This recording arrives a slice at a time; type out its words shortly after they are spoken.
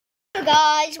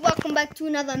guys, welcome back to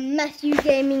another Matthew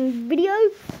Gaming video.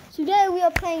 Today we are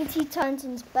playing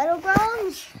Titans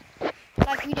Battlegrounds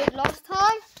like we did last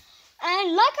time.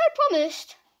 And like I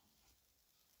promised,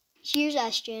 here's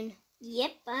Ashton.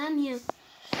 Yep, I'm here.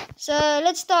 So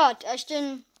let's start.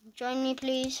 Ashton, join me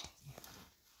please.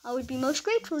 I would be most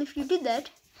grateful if you did that.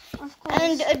 Of course.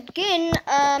 And again,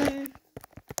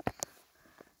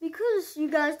 because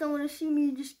you guys don't want to see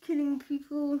me just killing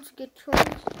people to get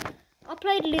trolls, I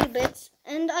played a little bit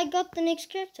and I got the next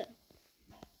character.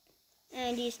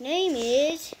 And his name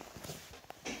is...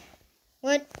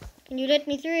 What? Can you let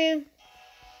me through?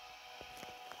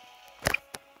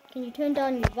 Can you turn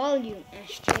down your volume,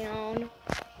 Ashton?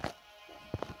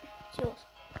 It's yours.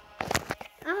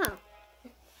 Ah,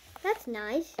 that's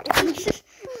nice.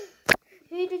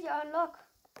 Who did you unlock?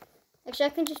 Actually, I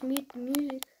can just mute the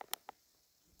music.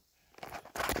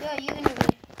 Yeah, you're gonna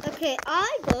read. Okay,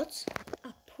 I got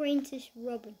Apprentice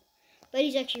Robin, but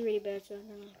he's actually really bad, so I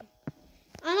don't like him.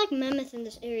 I like Mammoth in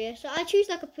this area, so I choose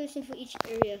like a person for each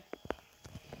area.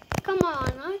 Come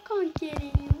on, I can't get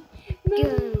you.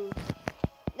 Go.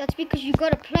 That's because you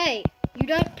gotta play. You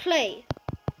don't play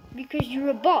because you're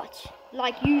a bot,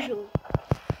 like usual.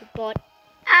 A bot.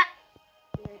 Ah!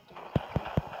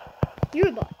 You're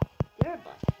a bot. You're a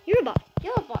bot. You're a bot.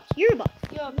 You're a bot. You're a bot.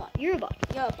 You're a bot. You're a bot.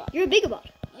 You're a bot. You're a bigger bot.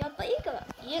 You're a bigger.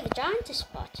 You're the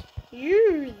giantest bot.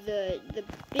 You're the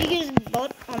biggest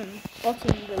bot on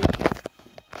bottom league.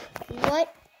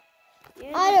 What?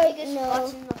 You're I the don't biggest know.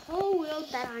 bot in the whole world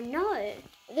that I know.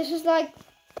 This is like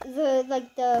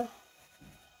the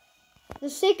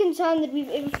second time that we've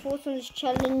ever fought on this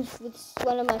challenge with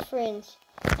one of my friends,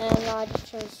 and I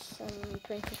just chose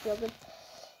Princess Robin.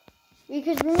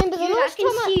 Because remember the last time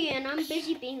I can see you and I'm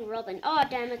busy being Robin. Oh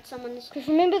damn it, someone's... Because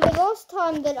remember the last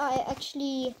time that I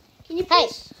actually... Can you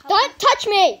please help don't touch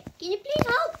me! Can you please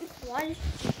help? Why did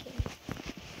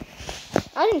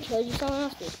I didn't kill you, someone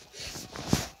else did.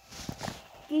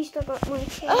 you still got my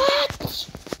chair? Ah,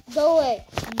 go away.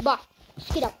 Bah.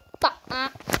 Get up. Bah.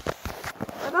 Ah.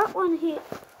 I got one hit.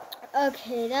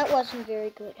 Okay, that wasn't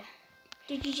very good.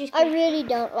 Did you just... I really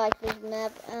don't like this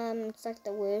map. It's like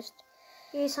the worst.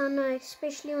 Yes, I know,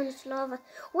 especially when it's lava.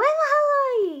 Where the hell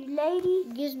are you, lady?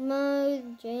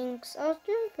 Gizmo, Jinx. I was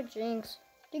doing for Jinx.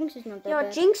 Jinx is not that Yo,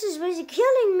 bad. Jinx is busy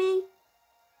killing me.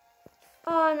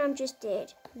 Oh, and I'm just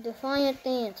dead. Defiant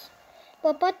dance.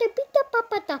 No, No,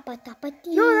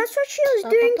 that's what she was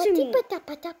doing to me.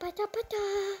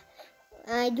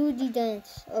 I do the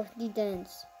dance of the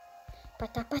dance.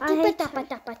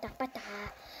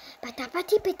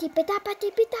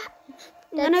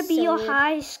 I'm gonna be your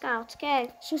high scout,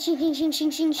 okay? Shing shing shing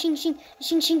shing shing shing shing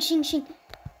shing shing shing shing.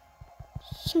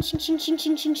 Shing shing shing shing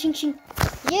shing shing shing shing.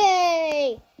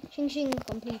 Yay! Shing shing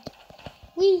complete.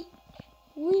 Wee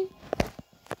wee.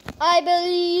 I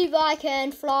believe I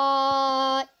can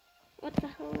fly. What the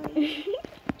hell are you?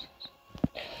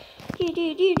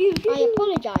 I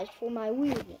apologize for my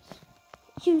weirdness.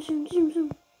 Zoom, zoom, zoom,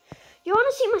 zoom. You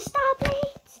wanna see my star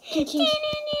blades?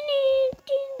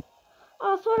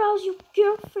 Oh, I thought I was your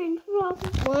girlfriend,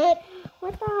 Robin. What?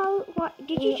 What the hell? What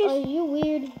did you just? Oh, you're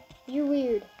weird. You're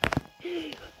weird.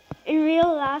 In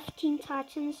real life, Teen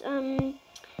Titans,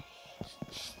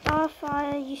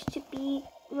 Starfire used to be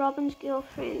Robin's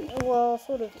girlfriend. Well,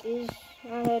 sort of is.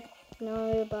 I don't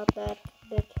know about that,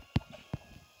 but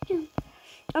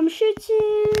I'm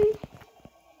shooting.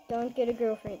 don't get a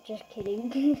girlfriend. Just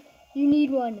kidding. You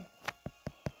need one.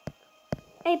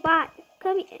 Hey, bot,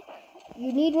 come here.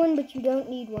 You need one, but you don't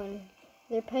need one.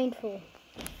 They're painful.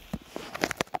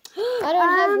 I don't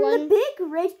have one. The big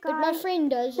red guy. But my friend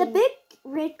does. The big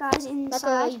red guy's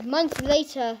inside. Like a month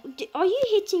later, Are you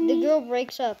hitting the me? girl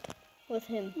breaks up with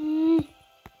him. Mm.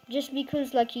 Just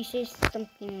because, like, he says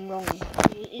something wrong.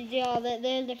 Yeah,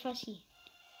 they're fussy.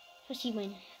 Fussy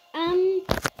one.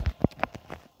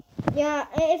 Yeah,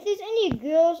 if there's any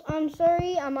girls, I'm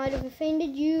sorry. I might have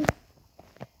offended you.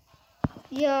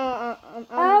 Yeah, I'm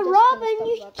just Robin, gonna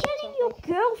you're stop that killing your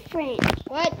girlfriend.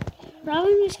 What?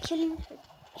 Robin was killing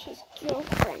his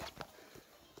girlfriend.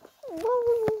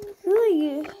 Who are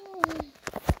you?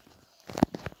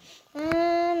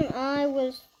 I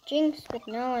was Jinx, but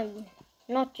now I'm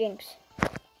not Jinx.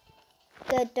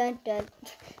 Dun dun dun.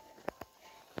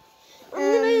 I'm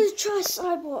gonna try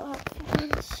Cyborg.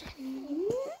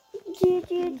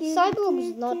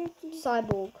 Cyborg's not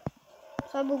Cyborg.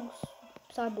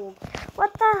 Cyborg.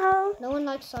 What the hell? No one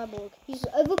likes Cyborg. He's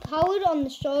overpowered on the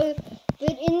show, but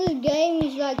in the game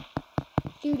he's like,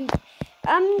 doo-doo.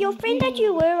 Your friend that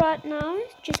you were right now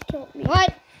just killed me.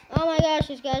 What? Oh my gosh,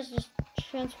 this guy's just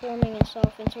transforming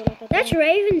himself into like a That's thing.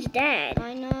 Raven's dad.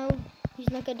 I know. He's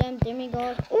like a damn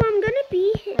demigod. Oh, I'm gonna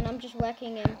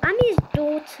whacking him. I'm his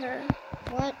daughter.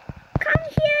 What? Come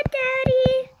here,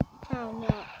 Daddy. Oh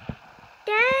no.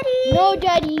 Daddy. No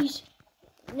daddies.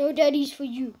 No daddies for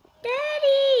you.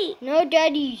 Daddy. No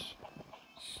daddies.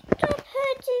 Stop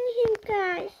hurting him,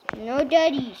 guys. No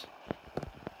daddies.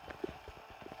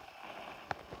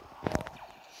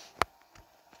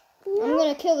 No. I'm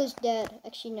gonna kill his dad.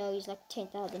 Actually, no, he's like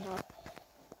 10,000 health.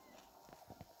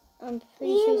 I'm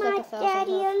pretty sure he's Leave like my 1,000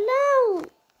 daddy health. alone.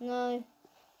 No,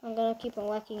 I'm gonna keep on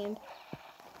whacking him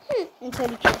until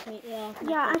he kills me. Yeah.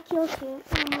 Yeah, I killed you.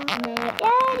 No,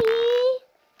 Daddy.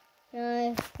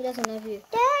 no, he doesn't love you.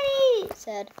 Daddy.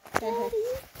 Sad.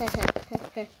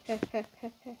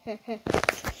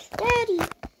 Daddy.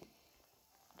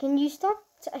 Can you stop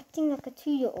acting like a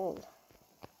 2-year-old?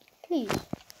 Please.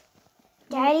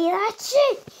 Daddy, that's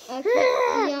it.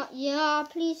 Okay. Yeah,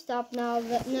 please stop now. I'm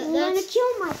gonna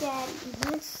kill my daddy.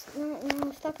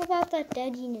 No, stop about that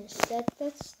daddiness.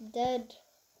 That's dead.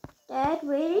 Dad,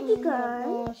 where did you Oh go?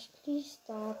 my gosh, please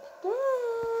stop. Dad.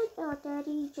 Oh,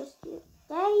 Daddy, just you.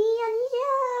 Daddy, I need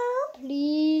your help.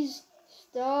 Please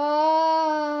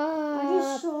I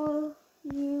just stop. saw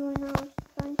you and I was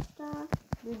going to die.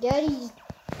 Your daddy's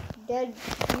dead.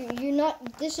 You're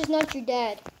not. This is not your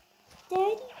dad.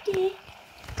 Daddy did.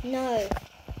 No,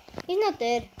 he's not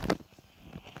dead.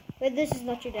 But this is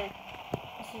not your dad.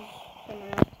 This is someone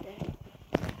else's dad.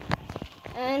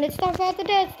 And it's time about the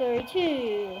dad story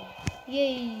too.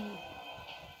 Yay!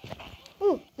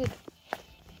 Ooh, good.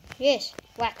 Yes,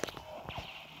 whack.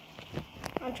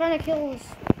 I'm trying to kill this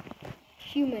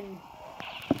human.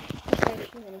 He's not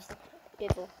human, he's the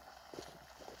devil.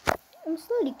 I'm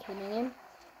slowly killing him.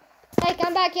 Hey,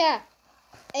 come back here!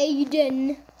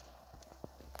 Aiden.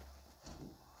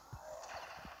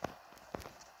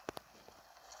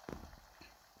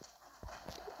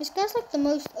 This guy's like the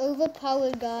most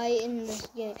overpowered guy in this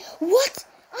game. What?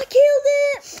 I killed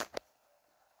him!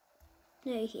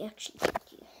 No, he actually killed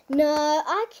you. No,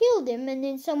 I killed him and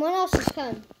then someone else has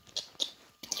come.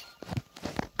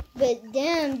 But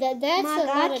damn, that's My a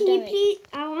lot God, of can you damage. please?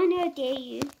 I want to dare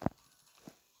you.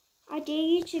 I dare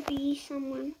you to be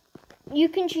someone. You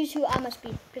can choose who I must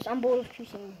be, because I'm bored of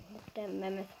choosing the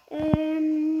mammoth.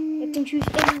 You can choose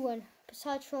anyone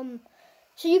besides from.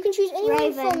 So you can choose anyone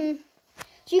Raven. from.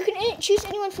 So you can choose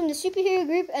anyone from the superhero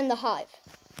group and the Hive,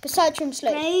 besides from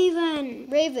Slade. Raven.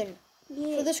 Raven.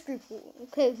 Yeah. For this group,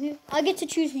 okay, I get to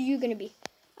choose who you're gonna be.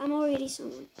 I'm already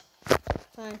someone.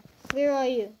 Fine. Where are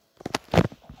you?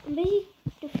 I'm busy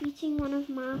defeating one of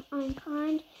my own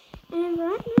kind, and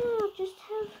right now I just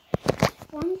have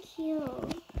 1 kill.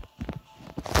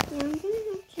 Yeah, I'm gonna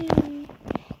have to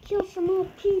kill some more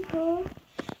people.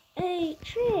 Hey,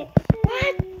 Trick.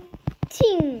 What?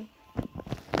 Ting.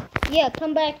 Yeah,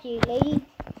 come back, you lady.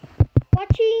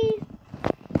 Watchy.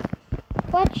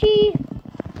 Watchy.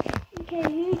 Okay,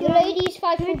 who do The I ladies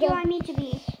fight for who do I dominance. need to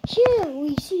be? Here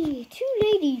we see 2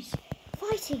 ladies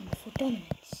fighting for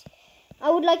dominance. I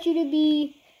would like you to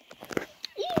be.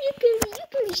 You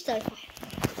can be Starfire.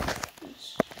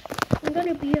 I'm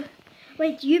gonna be a.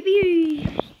 Wait, you be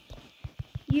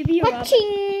a Robin.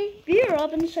 Watching. Be a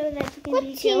Robin so that you can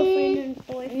be girlfriend and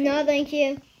boyfriend. No, thank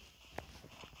you.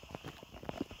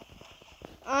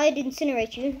 I'd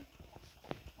incinerate you.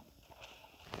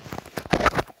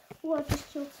 Oh, I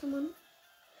just killed someone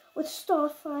with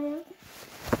Starfire.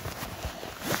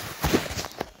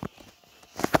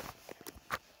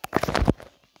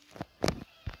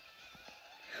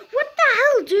 What the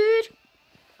hell, dude?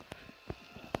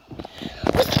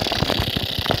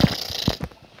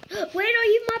 Wait, are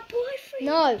you my boyfriend?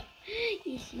 No,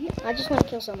 Yes, you I just want to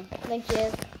kill someone. Thank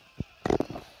you.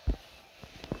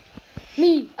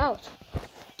 Me out.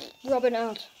 Robin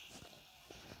out.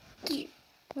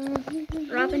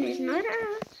 Robin is not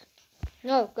out.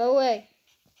 No, go away.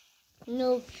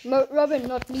 No, Robin,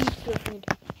 not me, girlfriend.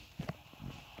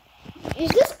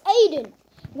 Is this Aiden?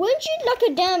 Weren't you like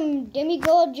a damn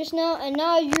demigod just now, and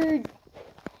now you're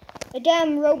a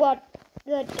damn robot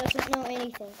that doesn't know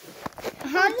anything?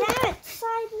 How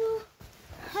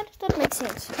does that make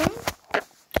sense? Huh?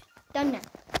 Done now.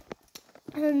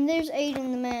 And there's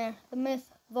Aiden, the man, the myth,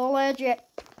 the legend.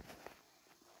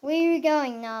 Where are you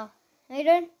going now,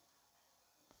 Aiden?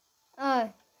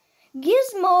 Oh,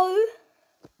 Gizmo.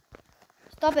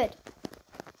 Stop it.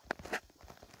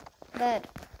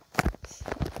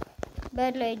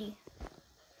 Bad lady.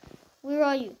 Where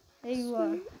are you? There you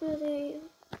are.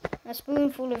 A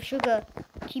spoonful of sugar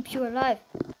keeps you alive.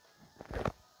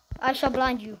 I shall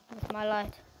blind you with my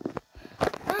light.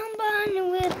 I'm blinded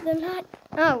with the light.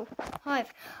 Oh,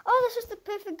 Hive. Oh, this is the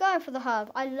perfect guy for the Hive.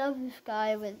 I love this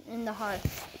guy in the Hive.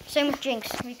 Same with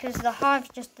Jinx, because the Hive's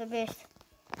just the best.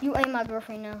 You ain't my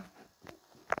girlfriend now.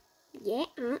 Yeah,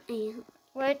 I am.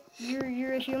 What?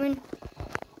 You're a human?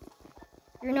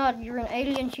 You're not. You're an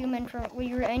alien human from. Well,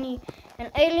 you're an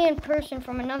alien person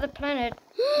from another planet.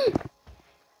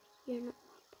 You're not.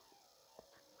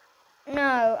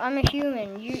 No, I'm a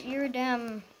human. You're a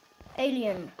damn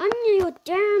alien. I'm your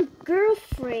damn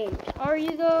girlfriend. Are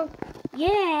you though?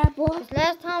 Yeah, boy. 'Cause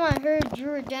last time I heard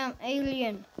you're a damn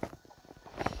alien.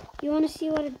 You want to see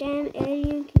what a damn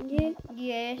alien can do?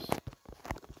 Yes.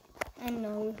 I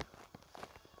know.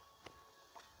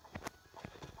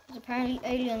 'Cause apparently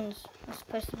aliens are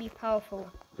supposed to be powerful.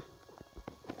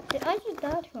 Did I just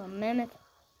die to a mammoth?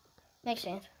 Makes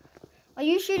sense. Are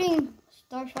you shooting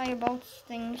starfire bolts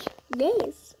things?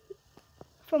 Yes.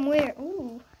 From where?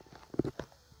 Ooh.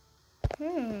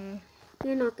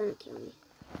 You're not gonna kill me.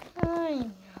 I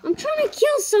know. I'm trying to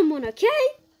kill someone,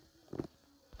 okay?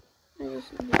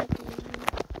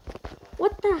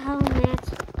 What the hell, Matt?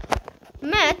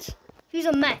 Matt? Who's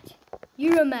a Matt?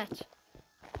 You're a Matt.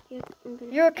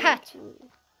 You're a cat.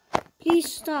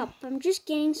 Please stop. I'm just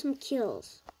getting some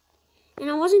kills. And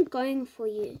I wasn't going for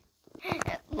you.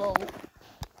 Lol.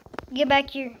 Get back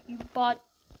here, you bot.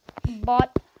 You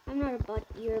bot. I'm not a bot.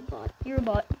 You're a bot. You're a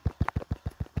bot.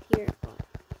 You're a bot.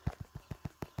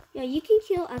 Yeah, you can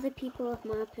kill other people with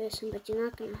my person, but you're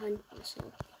not gonna hunt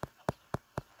myself.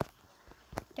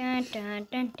 Dun dun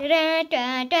dun dun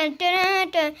dun dun dun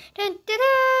dun dun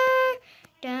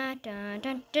dun dun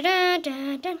dun dun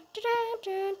dun dun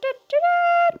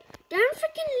dun. Don't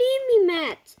freaking leave me,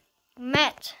 Matt.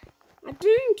 Matt. I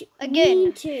didn't Again,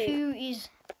 mean to. who is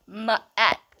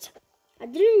Matt? I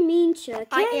didn't mean to, okay?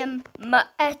 I am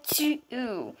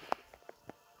Maatu.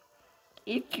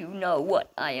 If you know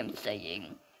what I am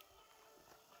saying.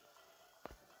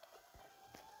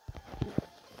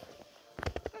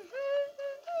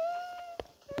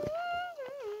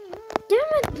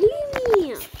 Damn it, leave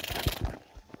me.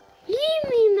 Leave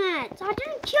me, Matt. I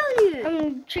didn't kill you.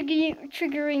 I'm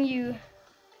triggering you.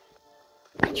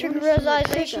 You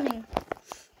Triggerization.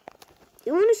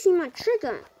 You want to see my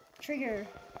trigger? Trigger.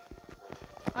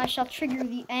 I shall trigger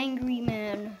the angry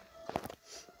man.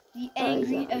 The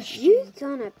angry Ashton. You're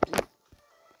gonna be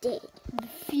dead. The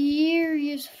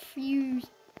furious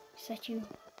fuse at you.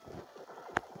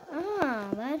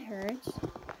 Ah, that hurts.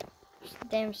 This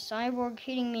damn cyborg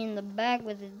hitting me in the back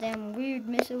with his damn weird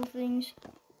missile things.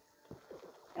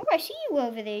 Oh, I see you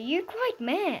over there. You're quite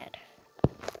mad.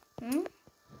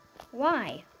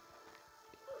 Why?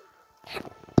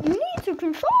 You need to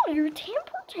control your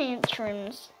temper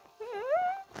tantrums.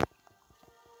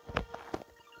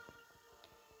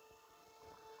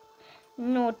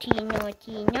 Naughty,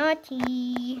 naughty,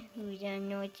 naughty. Who's a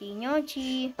naughty,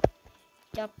 naughty?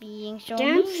 Stop being so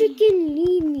Don't mean. freaking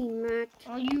leave me, Matt.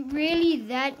 Are you really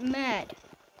that mad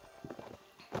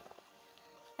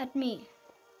at me?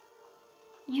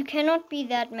 You cannot be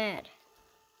that mad.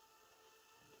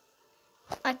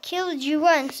 I killed you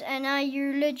once and now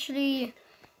you're literally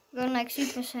going like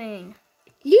Super Saiyan.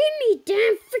 Leave me,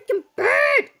 damn freaking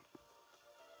bird!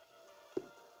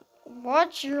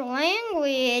 Watch your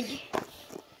language.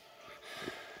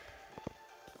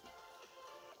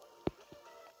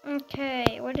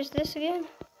 Okay, what is this again?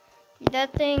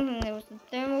 That thing, there was the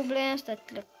thermal blast that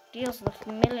deals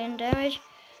a million damage.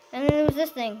 And then there was this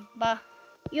thing. Bah.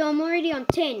 Yo, I'm already on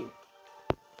 10.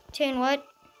 10 what?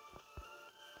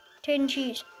 10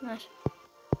 cheese. Nice.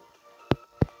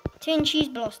 10 cheese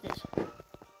blasters.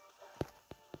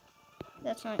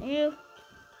 That's not you.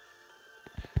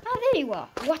 Oh, there you are.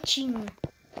 Watching.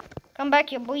 Come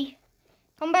back here, boy.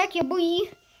 Come back here,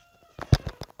 boy.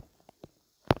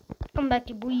 Come back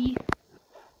here, boy.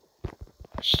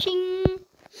 Shing.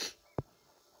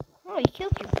 Oh, he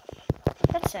killed you.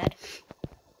 That's sad.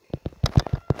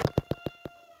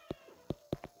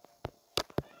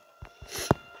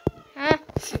 Huh?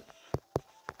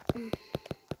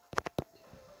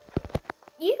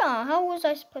 Yeah, how was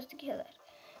I supposed to kill that?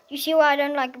 You see why I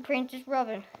don't like Apprentice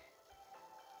Robin?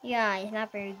 Yeah, he's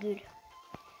not very good.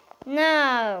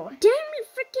 No. Damn it,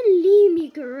 freaking leave me,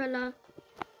 gorilla.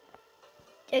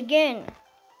 Again,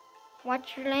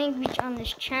 watch your language on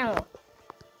this channel.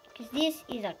 Because this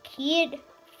is a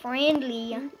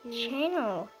kid-friendly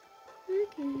channel.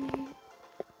 Okay.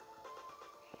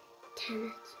 Damn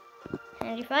it.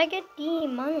 And if I get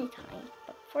demonetized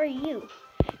for you,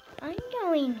 I'm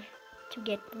going to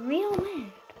get real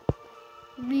mad.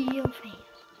 Real fast.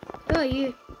 Oh,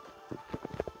 you.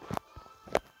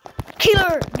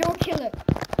 Killer! You're a killer!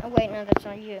 Oh wait, no, that's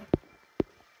not you.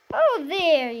 Oh,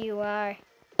 there you are.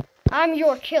 I'm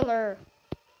your killer.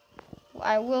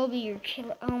 I will be your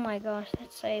killer. Oh my gosh,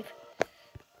 that's safe.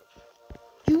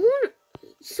 You wanna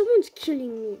Someone's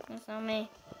killing me. That's not me.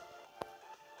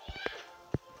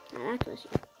 Ah, that was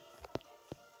you.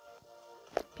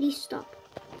 Please stop.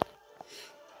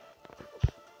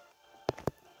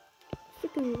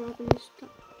 Freaking Robin,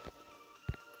 stop.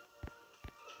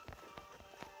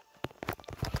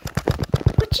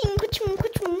 Kuching, kuching,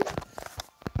 kuching.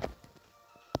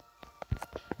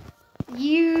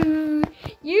 You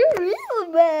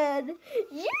real mad.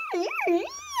 You're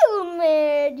real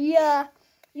mad. Yeah.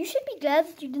 You should be glad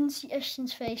that you didn't see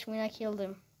Ashton's face when I killed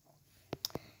him.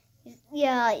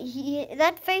 Yeah,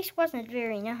 that face wasn't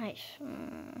very nice.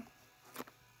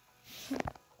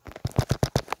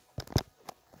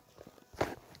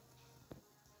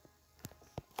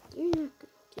 You're not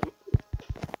gonna get me.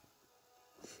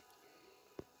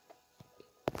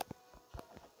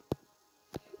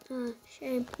 Ah,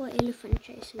 shame, poor elephant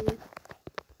chasing me.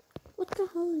 What the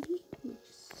hell are you doing,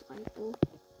 cyborg?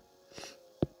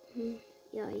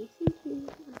 Yeah, you think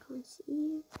I can't see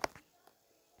you?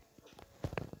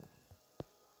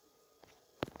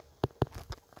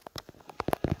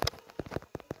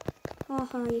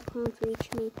 Haha, you can't reach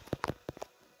me.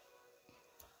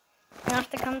 You have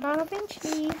to come down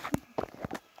eventually.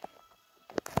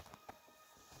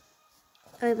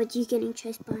 Oh, but you're getting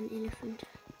chased by an elephant.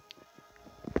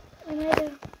 I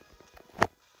know.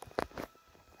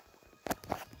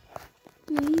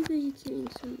 No, you guys are killing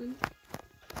someone.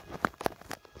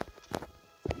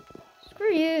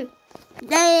 Screw you.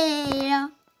 Yeah.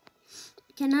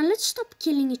 Okay, now let's stop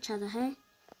killing each other, hey?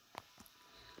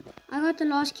 I got the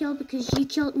last kill because you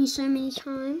killed me so many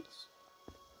times.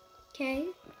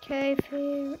 Okay? Okay,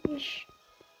 fair-ish.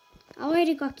 I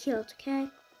already got killed, okay?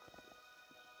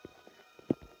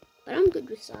 But I'm good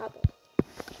with Cyborg.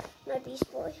 No, Beast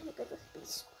Boy. I'm good with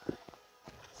Beast Boy.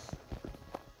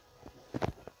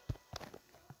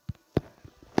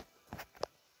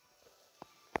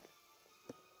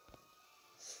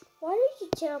 Why did you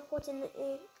teleport in the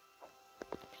air?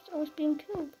 I was being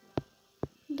killed.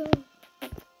 Duh.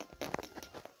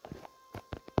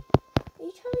 Are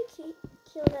you trying to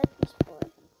kill that Beast Boy?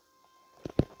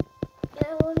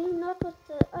 Yeah, well, you're not with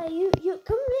the... you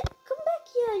come back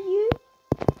here, you.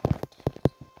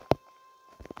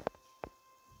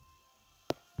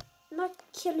 Not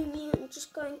killing you and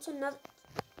just going to another...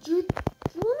 You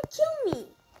want to kill me?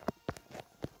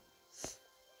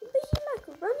 But you're like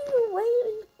running away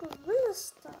in gorilla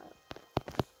style.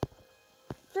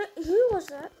 Who was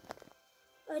that?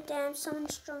 Oh damn, someone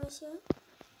strong is here.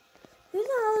 Who the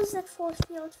hell is that force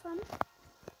field from?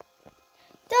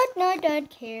 Don't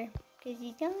care. Because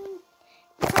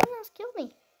someone else killed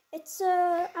me. It's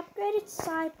a upgraded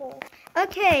cyborg.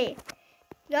 Okay.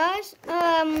 Guys,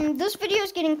 this video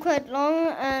is getting quite long,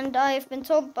 and I've been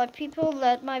told by people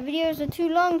that my videos are too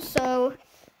long, so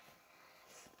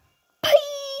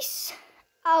peace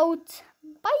out.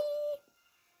 Bye.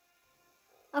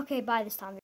 Okay, bye this time.